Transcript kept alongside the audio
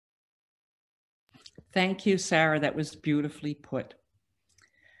Thank you, Sarah. That was beautifully put.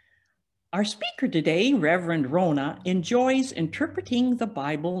 Our speaker today, Reverend Rhona, enjoys interpreting the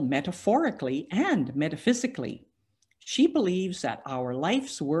Bible metaphorically and metaphysically. She believes that our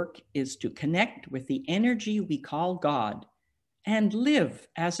life's work is to connect with the energy we call God and live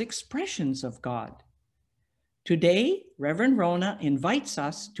as expressions of God. Today, Reverend Rhona invites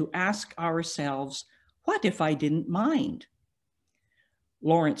us to ask ourselves, what if I didn't mind?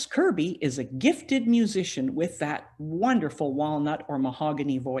 Lawrence Kirby is a gifted musician with that wonderful walnut or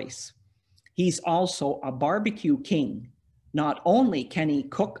mahogany voice. He's also a barbecue king. Not only can he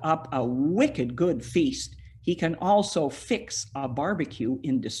cook up a wicked good feast, he can also fix a barbecue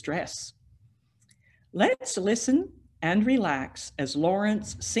in distress. Let's listen and relax as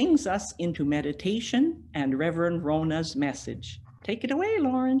Lawrence sings us into meditation and Reverend Rhona's message. Take it away,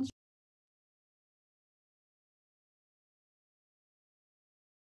 Lawrence.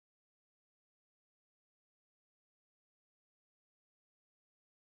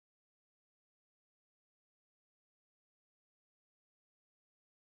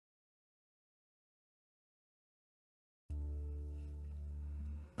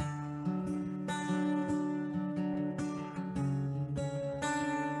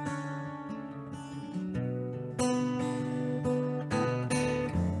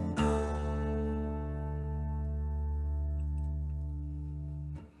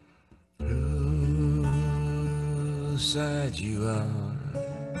 Side you are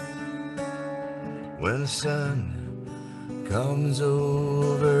when the sun comes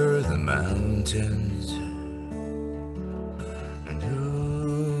over the mountains, and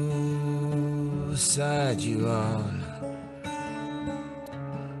whose side you on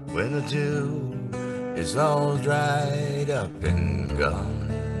when the dew is all dried up and gone,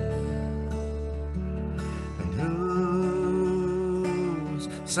 and whose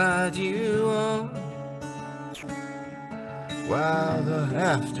side you on while the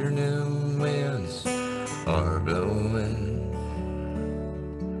afternoon winds are blowing,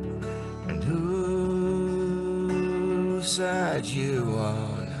 and whose side you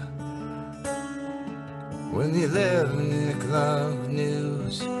on when the 11 o'clock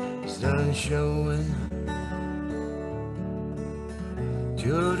news is done showing.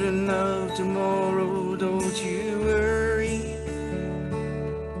 Children of tomorrow, don't you worry,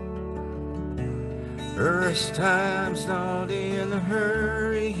 Earth's time's not in a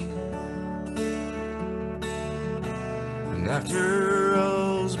hurry, and after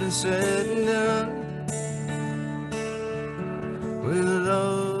all's been said and done, we'll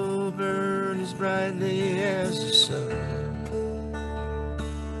all burn as brightly as the sun.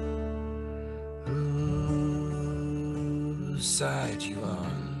 Whose side you on?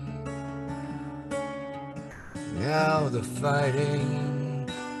 Now the fighting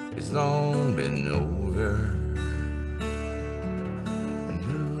has long been over, and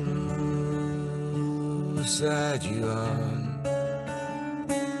whose side you on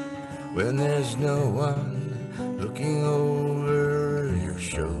when there's no one looking over your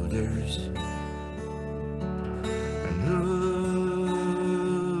shoulders, and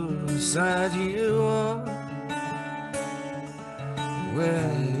whose side you on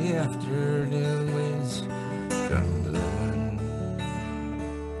when the afternoon winds come blowing,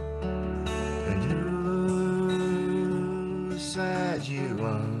 and whose side you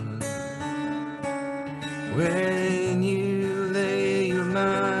on when you lay your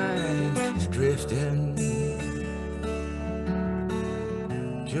mind drifting.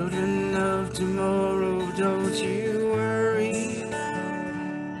 Children of tomorrow, don't you worry,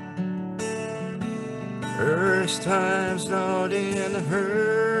 Earth's time's not in a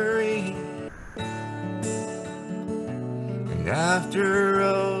hurry, and after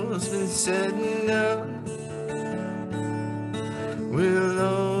all's been said and done, we'll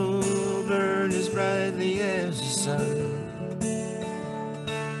all burn as brightly as the sun.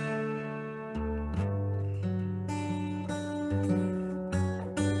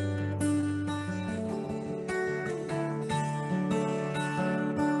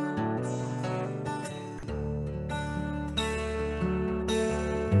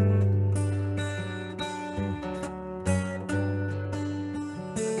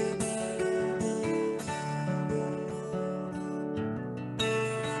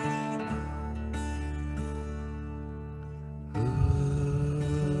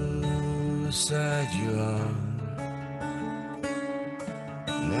 Whose side you on?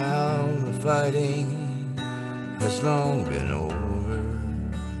 Now the fighting has long been over,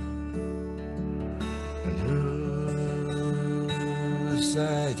 and whose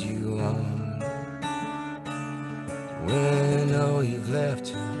side you on when all you've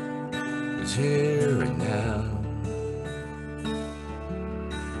left is here and now.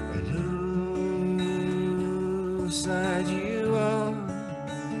 And whose side you are,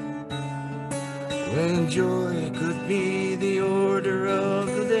 when joy could be the order of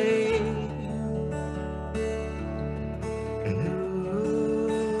the day. And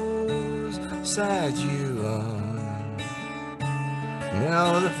whose side you are,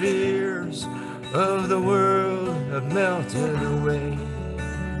 now the fears of the world have melted away.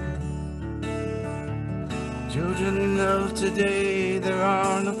 Children of today, there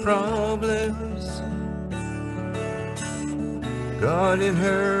are no problems. God in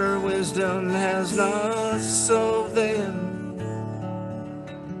her wisdom has not solved them.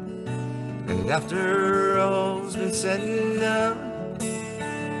 And after all's been said and done,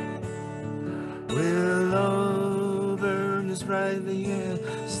 will love burn as brightly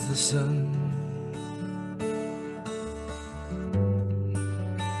as the sun.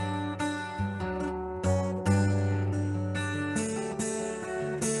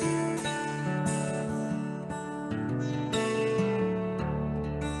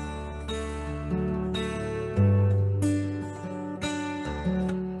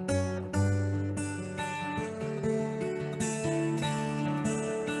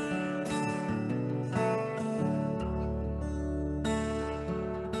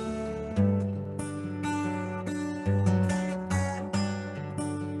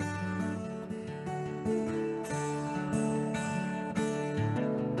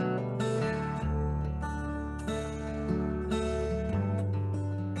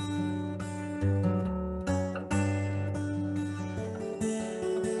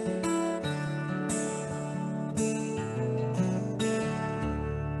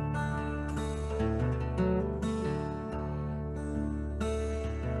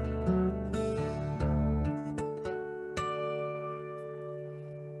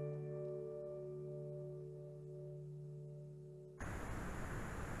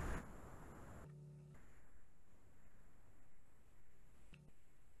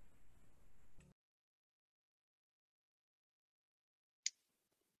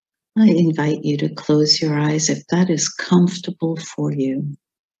 I invite you to close your eyes if that is comfortable for you,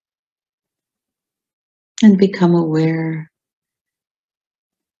 and become aware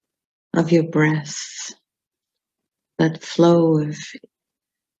of your breath, that flow of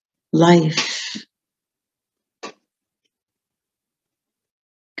life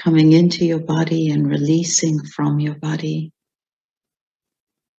coming into your body and releasing from your body.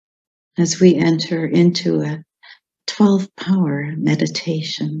 As we enter into a 12-hour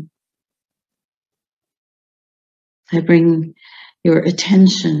meditation, I bring your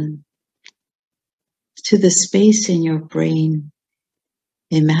attention to the space in your brain.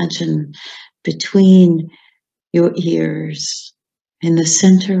 Imagine between your ears, in the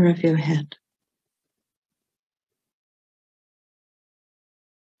center of your head,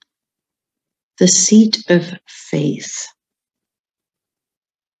 the seat of faith.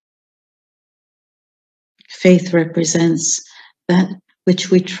 Faith represents that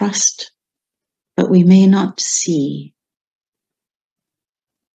which we trust, but we may not see.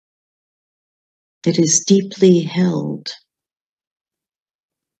 It is deeply held,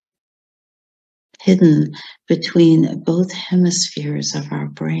 hidden between both hemispheres of our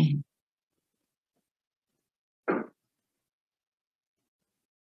brain.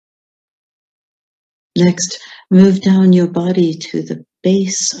 Next, move down your body to the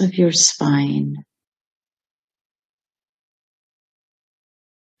base of your spine.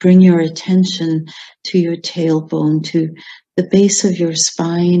 Bring your attention to your tailbone, to the base of your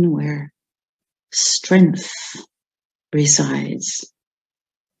spine where strength resides,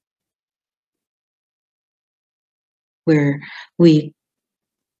 where we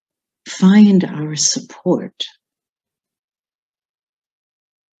find our support.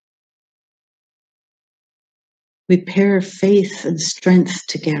 We pair faith and strength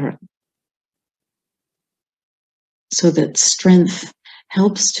together so that strength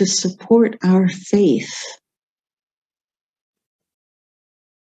helps to support our faith.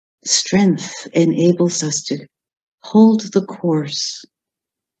 Strength enables us to hold the course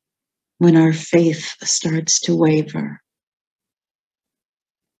when our faith starts to waver.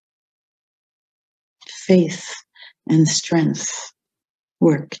 Faith and strength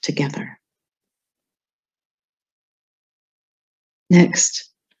work together. Next,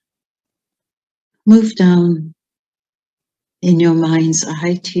 move down in your mind's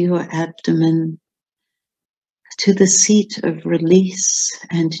eye to your abdomen, to the seat of release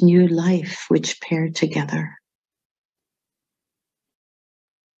and new life which pair together.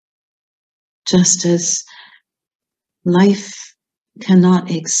 Just as life cannot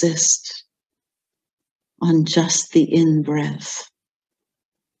exist on just the in-breath.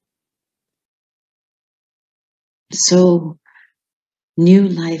 So new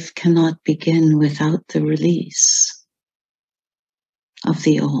life cannot begin without the release of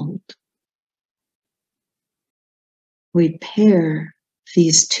the old. We pair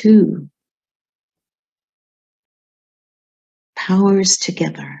these two powers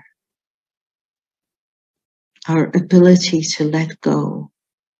together. Our ability to let go,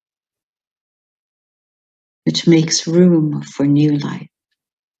 which makes room for new life.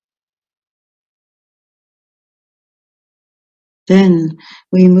 Then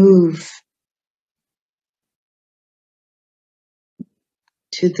we move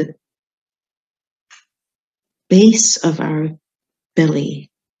to the base of our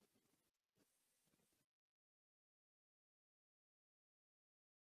belly,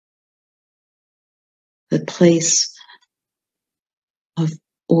 the place of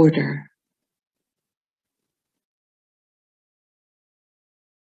order,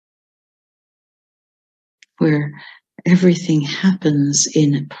 where everything happens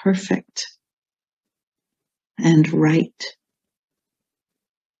in perfect and right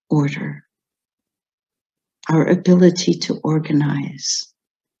order. Our ability to organize,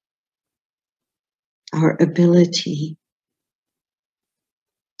 our ability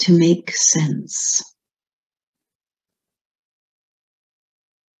to make sense,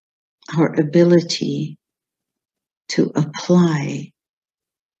 our ability to apply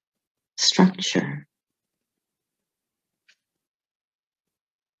structure.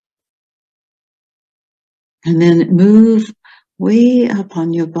 And then move way up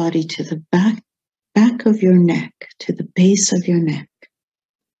on your body to the back of your neck, to the base of your neck.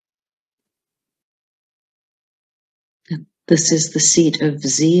 This is the seat of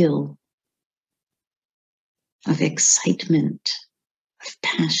zeal, of excitement, of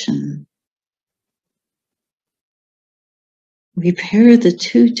passion. We pair the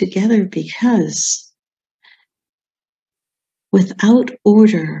two together because without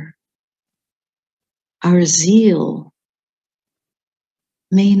order, our zeal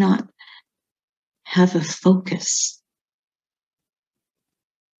may not have a focus.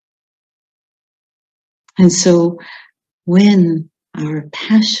 And so when our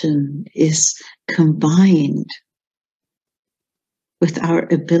passion is combined with our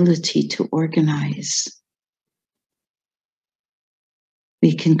ability to organize,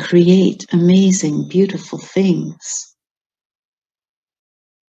 we can create amazing, beautiful things.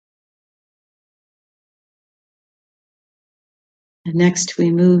 And next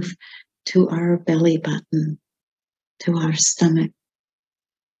we move to our belly button, to our stomach.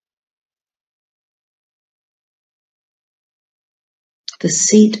 The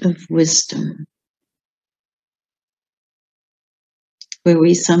seat of wisdom, where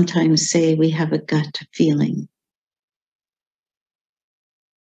we sometimes say we have a gut feeling.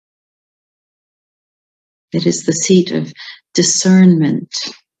 It is the seat of discernment,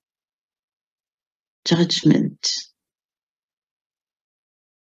 judgment.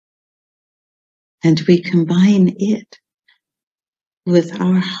 And we combine it with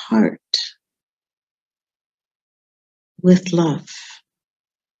our heart, with love,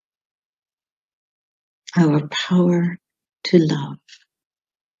 our power to love.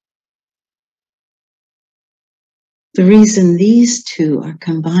 The reason these two are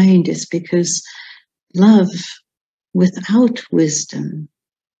combined is because love without wisdom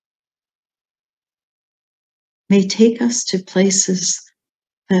may take us to places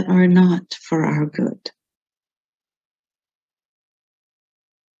that are not for our good.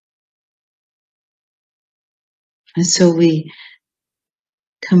 And so we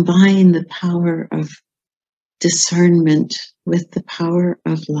combine the power of discernment with the power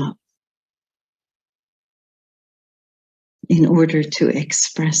of love in order to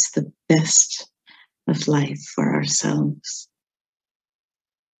express the best of life for ourselves.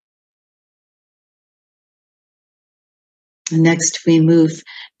 And next we move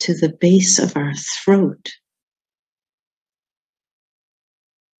to the base of our throat,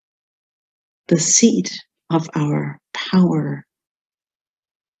 the seat of our power,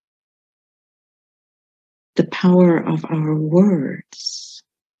 the power of our words,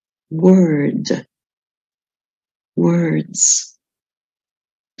 words,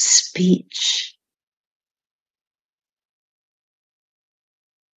 speech.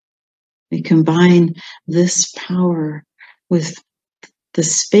 We combine this power with the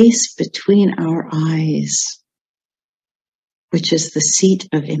space between our eyes, which is the seat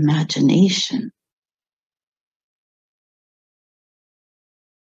of imagination.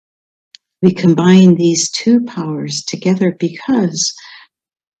 We combine these two powers together because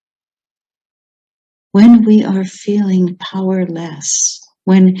When we are feeling powerless,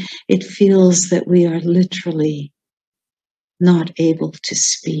 when it feels that we are literally not able to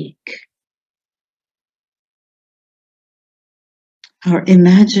speak, our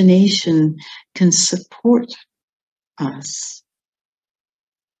imagination can support us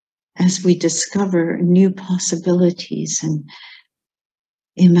as we discover new possibilities and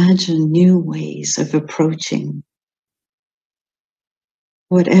imagine new ways of approaching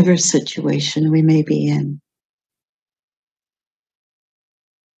whatever situation we may be in.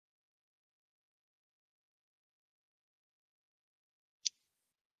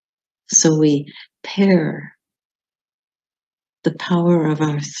 So we pair the power of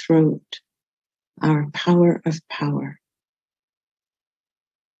our throat, our power of power,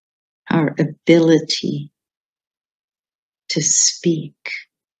 our ability to speak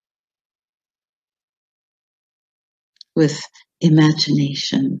with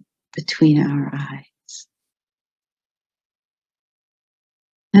imagination between our eyes.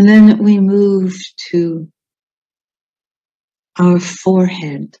 And then we move to our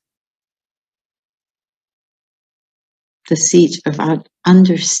forehead, the seat of our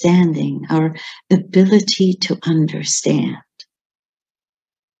understanding, our ability to understand.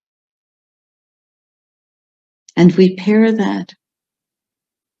 And we pair that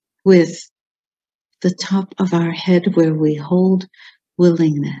with the top of our head where we hold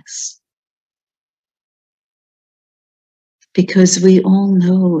willingness. Because we all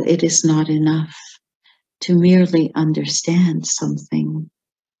know it is not enough to merely understand something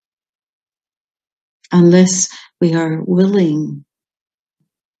unless we are willing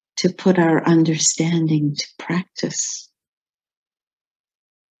to put our understanding to practice.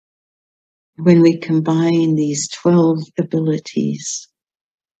 When we combine these 12 abilities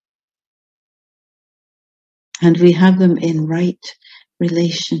and we have them in right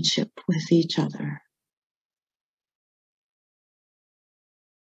relationship with each other,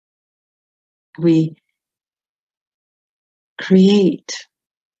 we create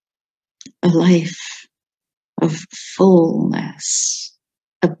a life of fullness,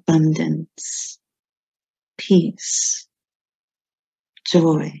 abundance, peace,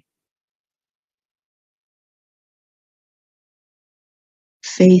 joy,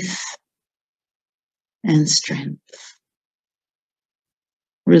 faith, and strength,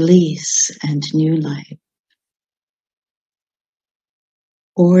 release and new life,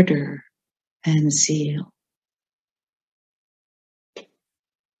 order and zeal,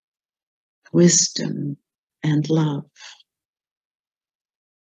 wisdom and love,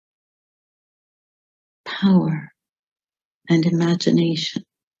 power and imagination,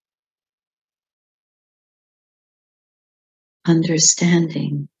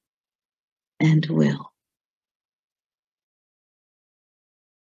 understanding and will.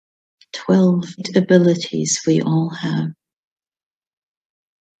 12 abilities we all have.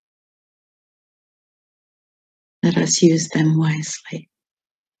 Let us use them wisely.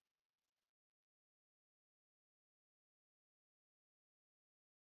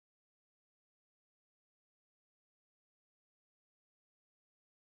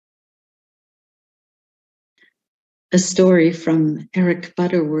 A story from Eric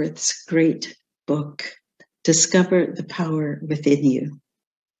Butterworth's great book, Discover the Power Within You.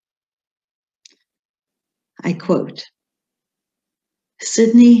 I quote,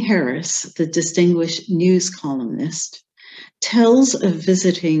 Sidney Harris, the distinguished news columnist, tells of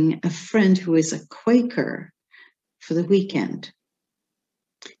visiting a friend who is a Quaker for the weekend.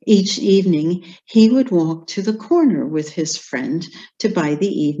 Each evening, he would walk to the corner with his friend to buy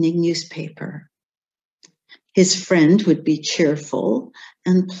the evening newspaper. His friend would be cheerful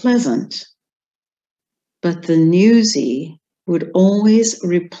and pleasant, but the newsie would always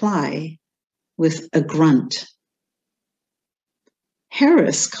reply with a grunt.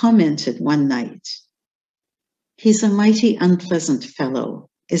 Harris commented one night, "He's a mighty unpleasant fellow,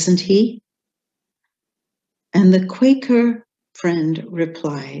 isn't he?" And the Quaker friend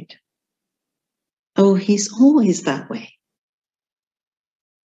replied, "Oh, he's always that way."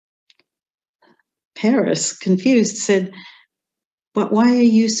 Harris, confused, said, "But why are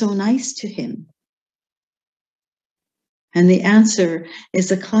you so nice to him?" And the answer is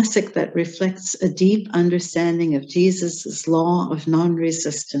a classic that reflects a deep understanding of Jesus' law of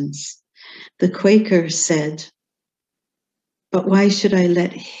non-resistance. The Quaker said, "But why should I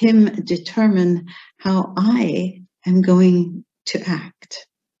let him determine how I am going to act?"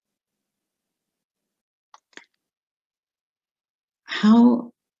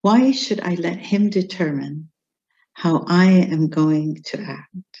 Why should I let him determine how I am going to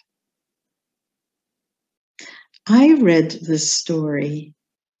act? I read this story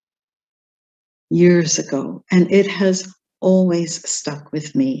years ago, and it has always stuck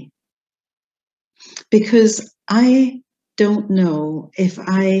with me. Because I don't know if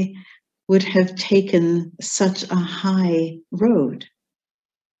I would have taken such a high road.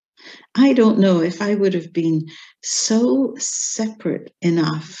 I don't know if I would have been so separate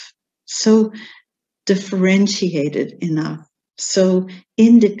enough, so differentiated enough, so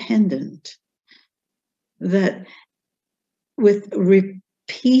independent that with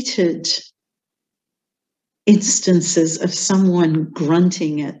repeated instances of someone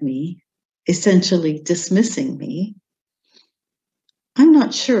grunting at me, essentially dismissing me, I'm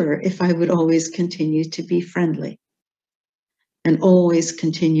not sure if I would always continue to be friendly and always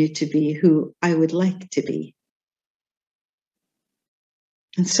continue to be who I would like to be.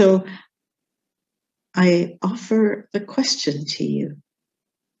 And so I offer the question to you.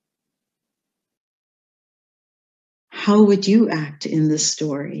 How would you act in this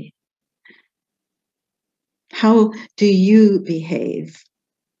story? How do you behave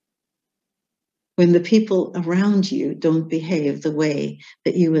when the people around you don't behave the way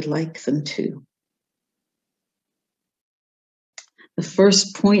that you would like them to? The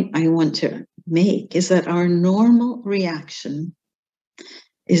first point I want to make is that our normal reaction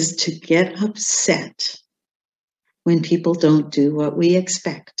is to get upset when people don't do what we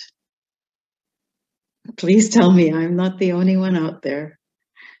expect. Please tell me I'm not the only one out there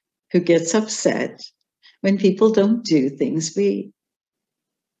who gets upset when people don't do things the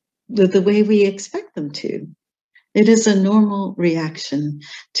way we expect them to. It is a normal reaction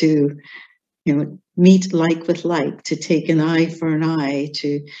to, meet like with like, to take an eye for an eye,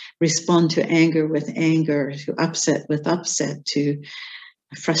 to respond to anger with anger, to upset with upset, to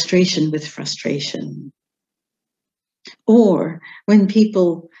frustration with frustration. Or when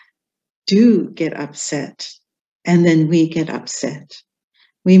people do get upset and then we get upset,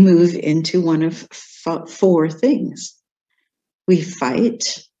 we move into one of four things. We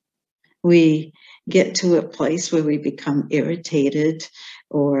fight, we get to a place where we become irritated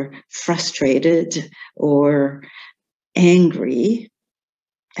or frustrated or angry,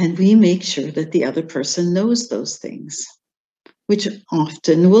 and we make sure that the other person knows those things, which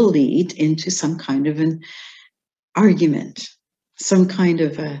often will lead into some kind of an argument, some kind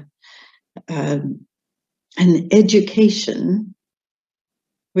of an education,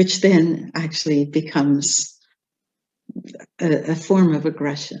 which then actually becomes a form of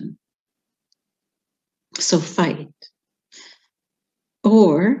aggression. So fight.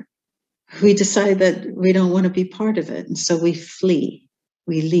 Or we decide that we don't want to be part of it, and so we flee,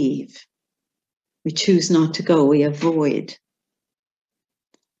 we leave, we choose not to go, we avoid.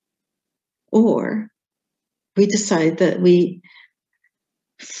 Or we decide that we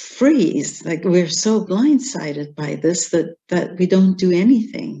freeze, like we're so blindsided by this that we don't do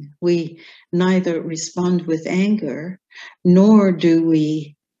anything. We neither respond with anger, nor do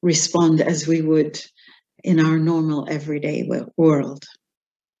we respond as we would in our normal everyday world.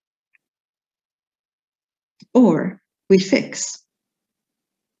 Or we fix.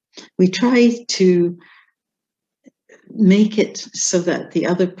 We try to make it so that the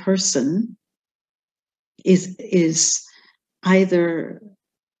other person is either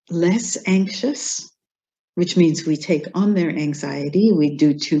less anxious, which means we take on their anxiety, we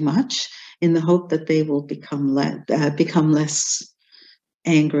do too much in the hope that they will become less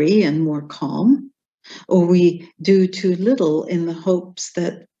angry and more calm, or we do too little in the hopes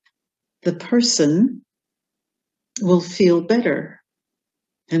that the person will feel better,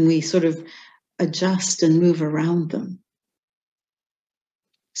 and we sort of adjust and move around them.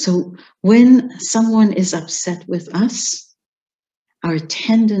 So when someone is upset with us, our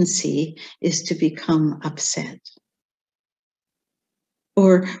tendency is to become upset.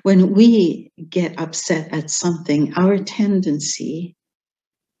 Or when we get upset at something, our tendency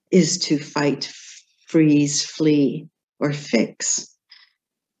is to fight, freeze, flee, or fix.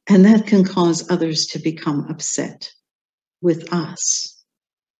 And that can cause others to become upset with us.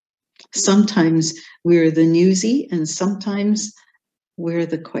 Sometimes we're the newsie, and sometimes we're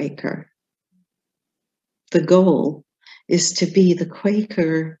the Quaker. The goal is to be the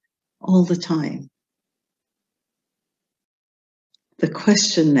Quaker all the time. The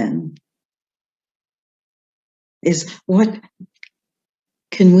question then is, what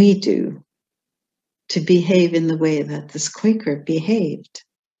can we do to behave in the way that this Quaker behaved?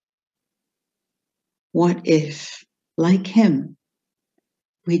 What if, like him,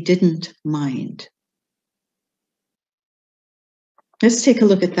 we didn't mind? Let's take a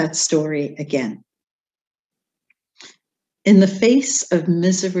look at that story again. In the face of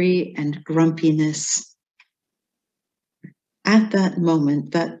misery and grumpiness, at that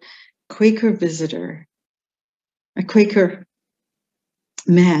moment, that Quaker visitor, a Quaker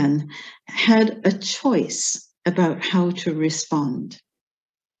man, had a choice about how to respond.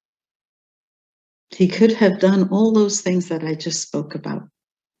 He could have done all those things that I just spoke about.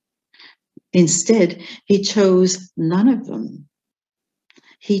 Instead, he chose none of them.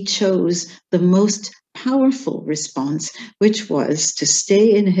 He chose the most powerful response, which was to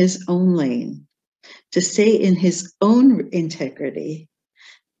stay in his own lane, to stay in his own integrity,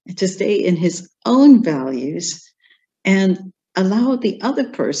 to stay in his own values, and allow the other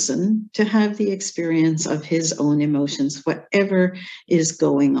person to have the experience of his own emotions, whatever is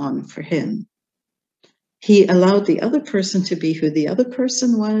going on for him. He allowed the other person to be who the other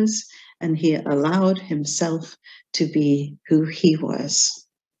person was, and he allowed himself to be who he was.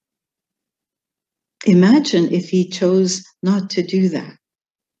 Imagine if he chose not to do that.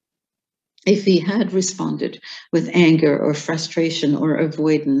 If he had responded with anger or frustration or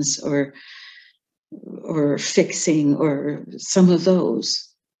avoidance or fixing or some of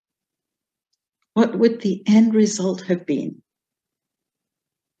those, what would the end result have been?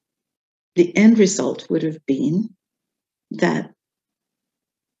 The end result would have been that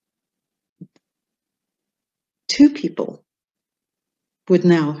two people would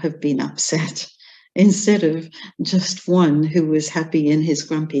now have been upset instead of just one who was happy in his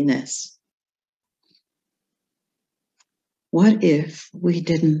grumpiness. What if we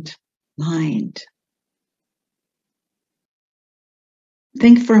didn't mind?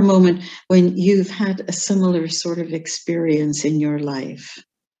 Think for a moment when you've had a similar sort of experience in your life.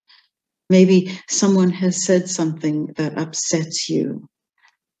 Maybe someone has said something that upsets you.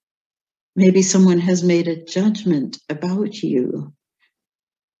 Maybe someone has made a judgment about you.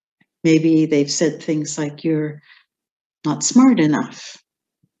 Maybe they've said things like you're not smart enough.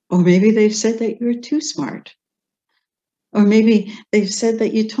 Or maybe they've said that you're too smart. Or maybe they've said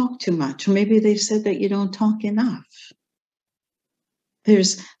that you talk too much. Or maybe they've said that you don't talk enough.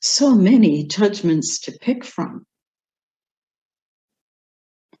 There's so many judgments to pick from.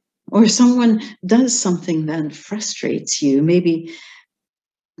 Or someone does something that frustrates you. Maybe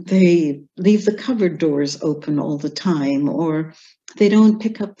they leave the cupboard doors open all the time, or they don't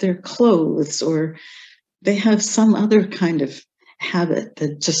pick up their clothes, or they have some other kind of habit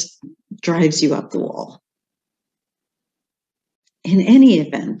that just drives you up the wall. In any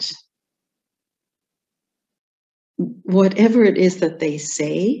event, whatever it is that they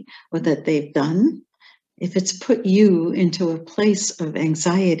say or that they've done, if it's put you into a place of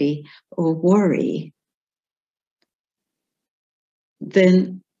anxiety or worry,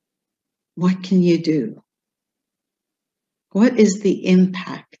 then what can you do? What is the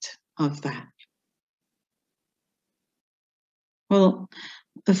impact of that? Well,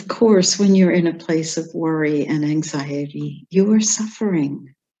 of course, when you're in a place of worry and anxiety, you are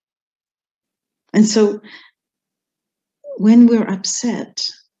suffering. And so when we're upset,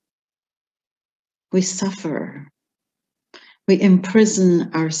 we suffer. We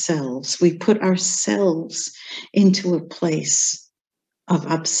imprison ourselves. We put ourselves into a place of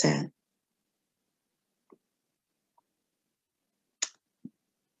upset.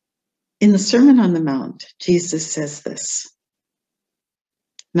 In the Sermon on the Mount, Jesus says this.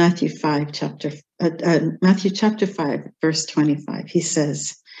 Matthew chapter 5, verse 25. He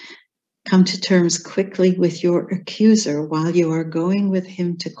says, "Come to terms quickly with your accuser while you are going with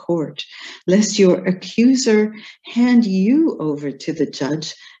him to court, lest your accuser hand you over to the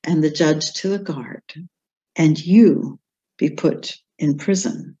judge and the judge to the guard, and you be put in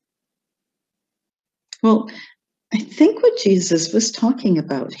prison." Well, I think what Jesus was talking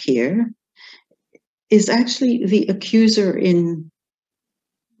about here is actually the accuser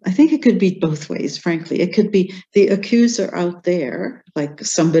I think it could be both ways, frankly. It could be the accuser out there, like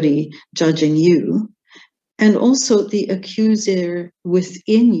somebody judging you, and also the accuser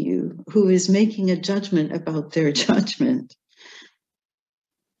within you who is making a judgment about their judgment.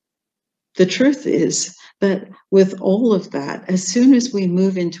 The truth is that with all of that, as soon as we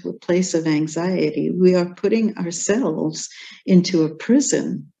move into a place of anxiety, we are putting ourselves into a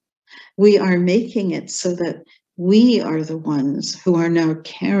prison. We are making it so that we are the ones who are now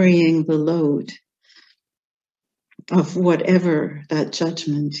carrying the load of whatever that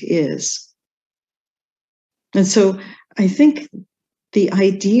judgment is. And so I think the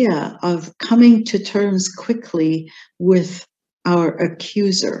idea of coming to terms quickly with our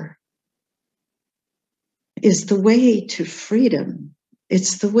accuser is the way to freedom.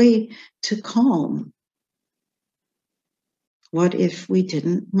 It's the way to calm. What if we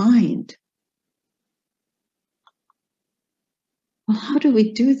didn't mind? Well, how do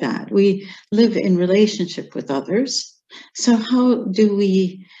we do that? We live in relationship with others. So how do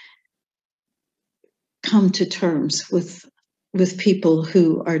we come to terms with people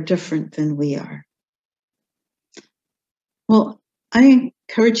who are different than we are? Well, I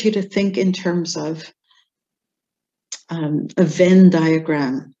encourage you to think in terms of a Venn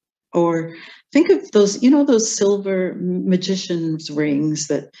diagram, or think of those, you know, those silver magician's rings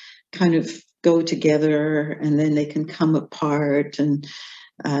that kind of go together and then they can come apart, and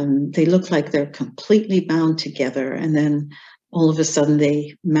they look like they're completely bound together, and then all of a sudden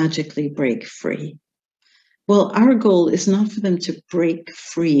they magically break free. Well, our goal is not for them to break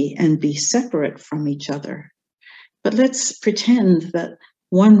free and be separate from each other, but let's pretend that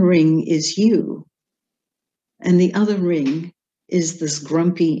one ring is you and the other ring is this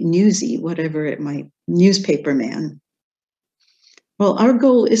grumpy newspaper man. Well, our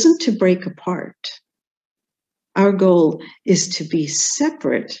goal isn't to break apart. Our goal is to be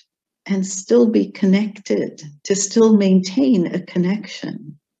separate and still be connected, to still maintain a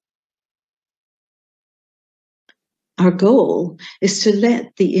connection. Our goal is to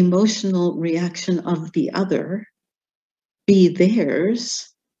let the emotional reaction of the other be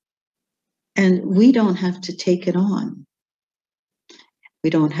theirs, and we don't have to take it on. We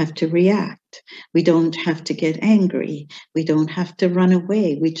don't have to react. We don't have to get angry. We don't have to run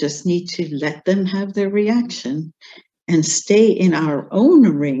away. We just need to let them have their reaction and stay in our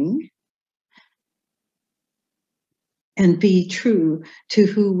own ring and be true to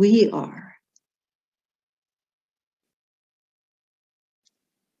who we are.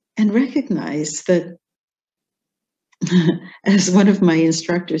 And recognize that, as one of my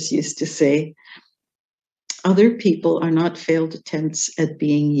instructors used to say, other people are not failed attempts at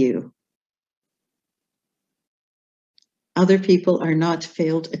being you. Other people are not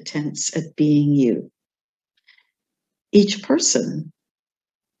failed attempts at being you. Each person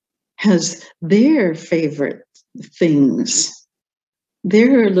has their favorite things,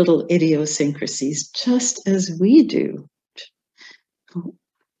 their little idiosyncrasies, just as we do.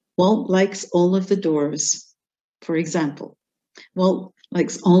 Walt likes all of the doors, for example. Walt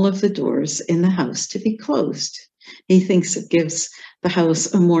likes all of the doors in the house to be closed. He thinks it gives the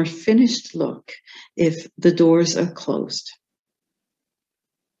house a more finished look if the doors are closed.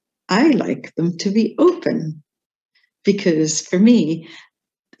 I like them to be open because, for me,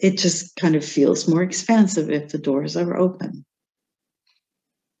 it just kind of feels more expansive if the doors are open.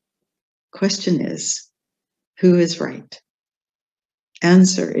 Question is, who is right?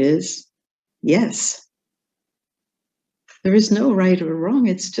 Answer is yes. There is no right or wrong,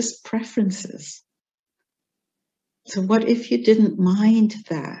 it's just preferences. So what if you didn't mind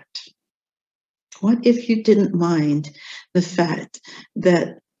that? What if you didn't mind the fact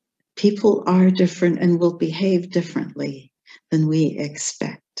that people are different and will behave differently than we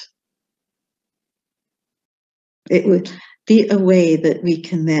expect? It would be a way that we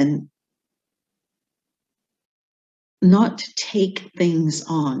can then not take things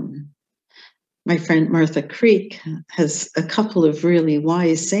on. My friend Martha Creek has a couple of really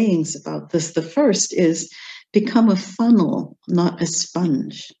wise sayings about this. The first is, become a funnel, not a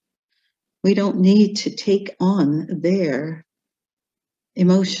sponge. We don't need to take on their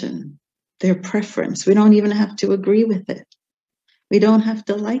emotion, their preference. We don't even have to agree with it. We don't have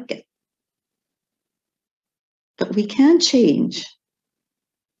to like it. But we can change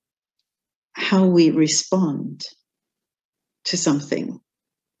how we respond to something.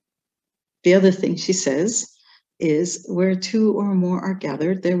 The other thing she says is, where two or more are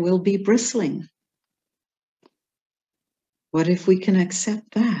gathered, there will be bristling. What if we can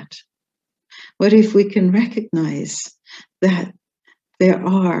accept that? What if we can recognize that there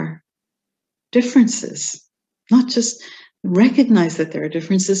are differences? Not just recognize that there are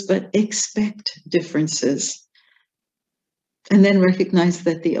differences, but expect differences. And then recognize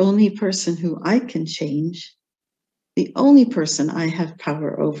that the only person who I can change, the only person I have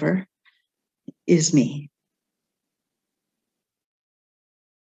power over, is me.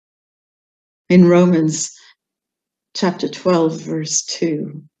 In Romans chapter 12, verse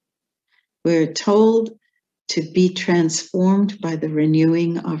 2, we're told to be transformed by the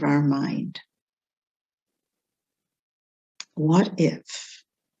renewing of our mind. What if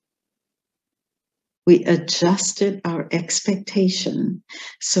we adjusted our expectation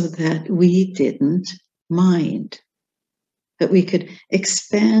so that we didn't mind, that we could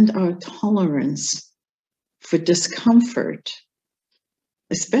expand our tolerance for discomfort,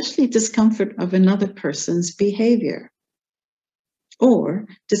 especially discomfort of another person's behavior, or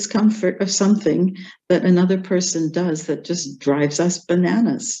discomfort of something that another person does that just drives us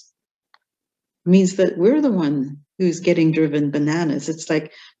bananas? It means that we're the one who's getting driven bananas. It's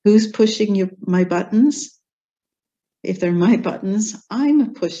like, who's pushing my buttons? If they're my buttons,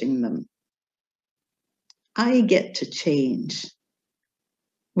 I'm pushing them. I get to change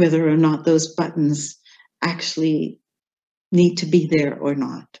whether or not those buttons actually need to be there or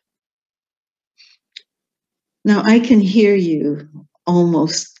not. Now, I can hear you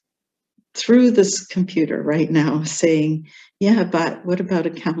almost through this computer right now saying, yeah, but what about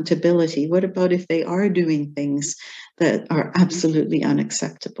accountability? What about if they are doing things that are absolutely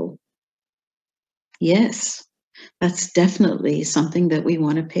unacceptable? Yes, that's definitely something that we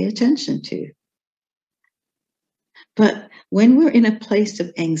want to pay attention to. But when we're in a place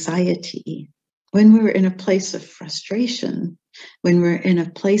of anxiety, when we're in a place of frustration, when we're in a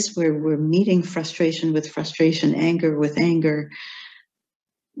place where we're meeting frustration with frustration, anger with anger,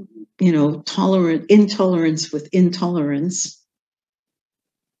 intolerance with intolerance,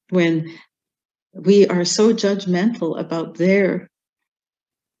 when we are so judgmental about their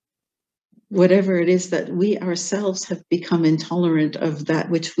whatever it is that we ourselves have become intolerant of, that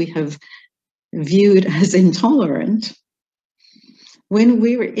which we have viewed as intolerant, when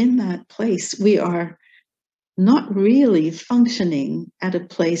we're in that place, we are not really functioning at a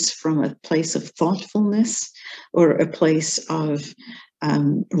place from a place of thoughtfulness or a place of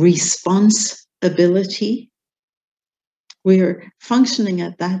responsibility. We're functioning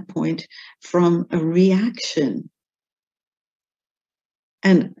at that point from a reaction.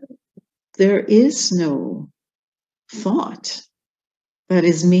 And there is no thought that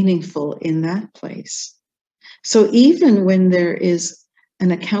is meaningful in that place. So even when there is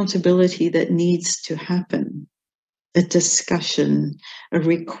an accountability that needs to happen, a discussion, a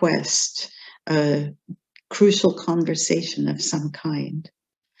request, a crucial conversation of some kind,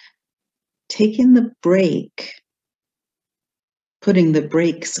 taking the break, putting the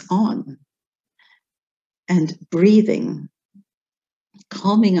brakes on, and breathing,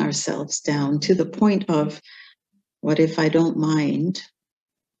 calming ourselves down to the point of, what if I don't mind?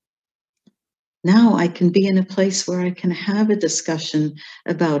 Now I can be in a place where I can have a discussion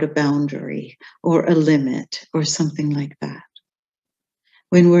about a boundary or a limit or something like that.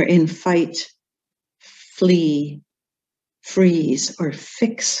 When we're in fight, flee, freeze, or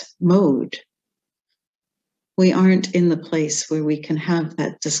fix mode, we aren't in the place where we can have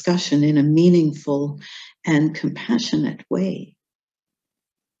that discussion in a meaningful and compassionate way.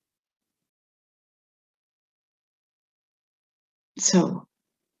 So,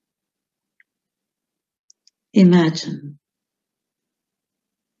 imagine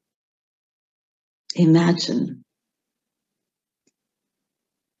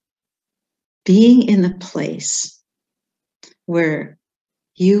being in a place where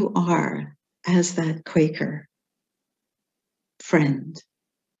you are as that Quaker friend,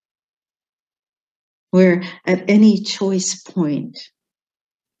 where at any choice point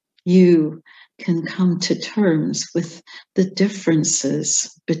you can come to terms with the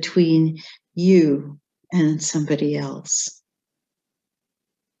differences between you and somebody else.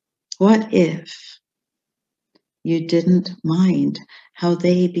 What if you didn't mind how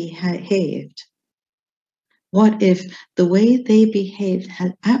they behaved? What if the way they behaved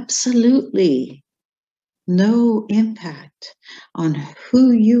had absolutely no impact on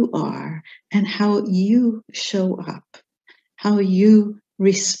who you are and how you show up, how you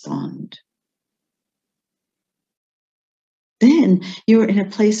respond? Then you're in a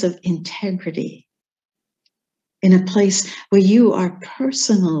place of integrity, in a place where you are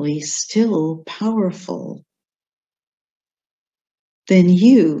personally still powerful. Then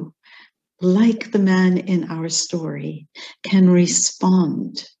you, like the man in our story, can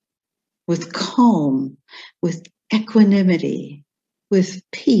respond with calm, with equanimity, with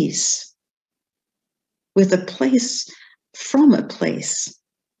peace, with a place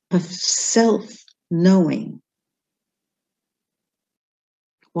of self-knowing.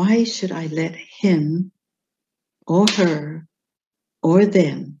 Why should I let him or her or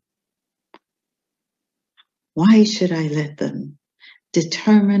them, why should I let them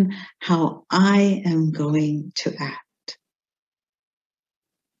determine how I am going to act?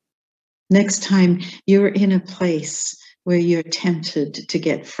 Next time you're in a place where you're tempted to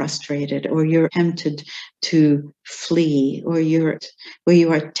get frustrated, or you're tempted to flee, or where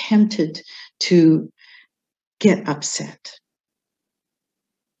you are tempted to get upset,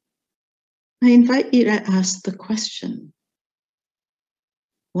 I invite you to ask the question,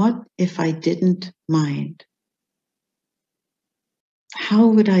 what if I didn't mind? How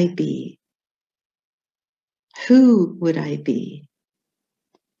would I be? Who would I be?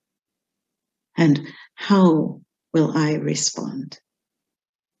 And how will I respond?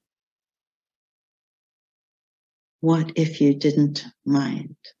 What if you didn't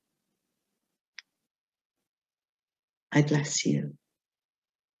mind? I bless you.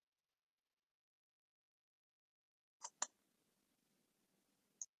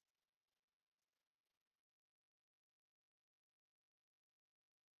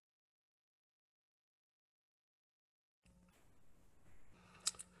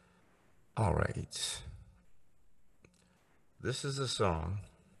 All right. This is a song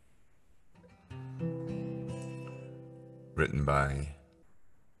written by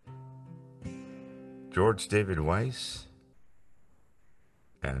George David Weiss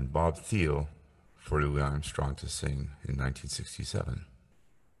and Bob Thiele for Louis Armstrong to sing in 1967.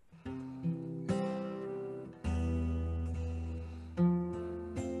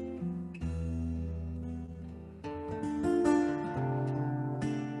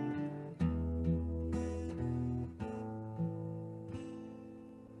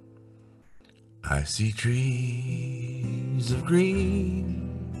 I see trees of green,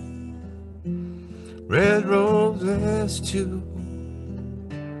 red roses too.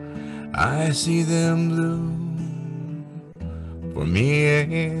 I see them bloom for me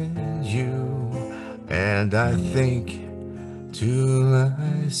and you, and I think to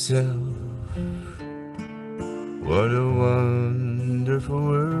myself, what a wonderful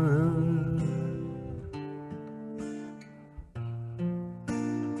world.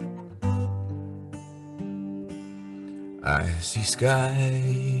 I see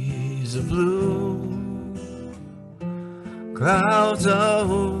skies of blue, clouds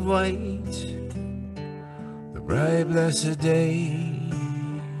of white, the bright blessed day,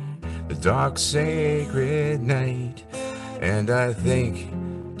 the dark sacred night, and I think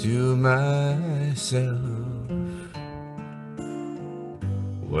to myself,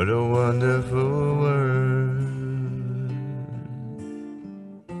 what a wonderful world.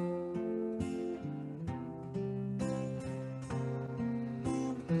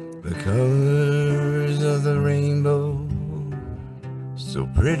 The colors of the rainbow, so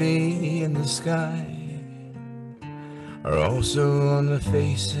pretty in the sky, are also on the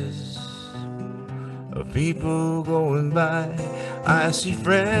faces of people going by. I see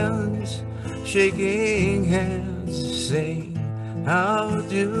friends shaking hands, saying, how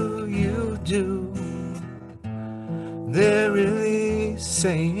do you do? They're really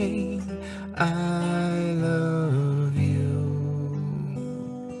saying, I love you.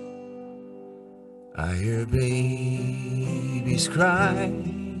 I hear babies cry,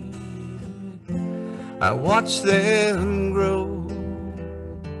 I watch them grow.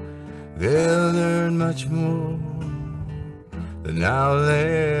 They'll learn much more than I'll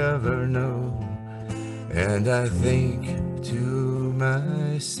ever know, and I think to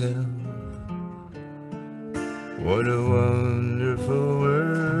myself, what a wonderful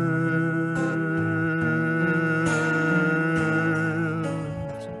world.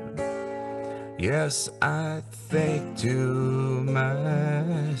 Yes, I think to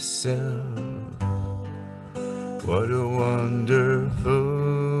myself, what a wonderful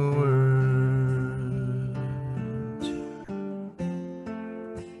world.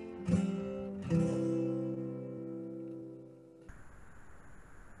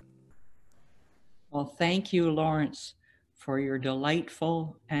 Well, thank you, Lawrence, for your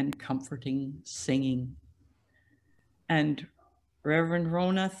delightful and comforting singing. And Reverend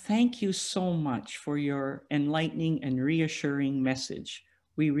Rhona, thank you so much for your enlightening and reassuring message.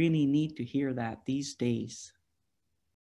 We really need to hear that these days.